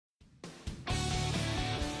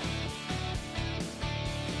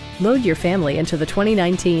Load your family into the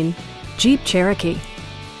 2019 Jeep Cherokee.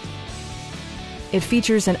 It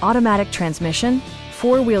features an automatic transmission,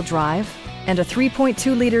 four-wheel drive, and a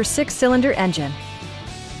 3.2-liter six-cylinder engine.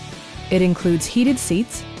 It includes heated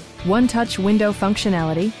seats, one-touch window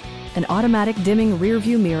functionality, an automatic dimming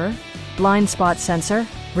rear-view mirror, blind spot sensor,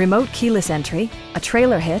 remote keyless entry, a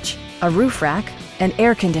trailer hitch, a roof rack, and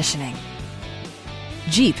air conditioning.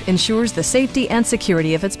 Jeep ensures the safety and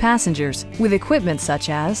security of its passengers with equipment such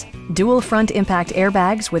as dual front impact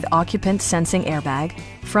airbags with occupant sensing airbag,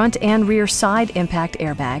 front and rear side impact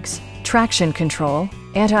airbags, traction control,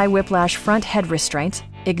 anti-whiplash front head restraints,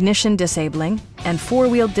 ignition disabling, and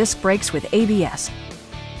four-wheel disc brakes with ABS.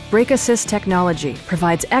 Brake Assist technology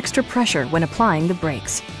provides extra pressure when applying the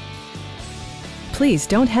brakes. Please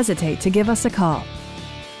don't hesitate to give us a call.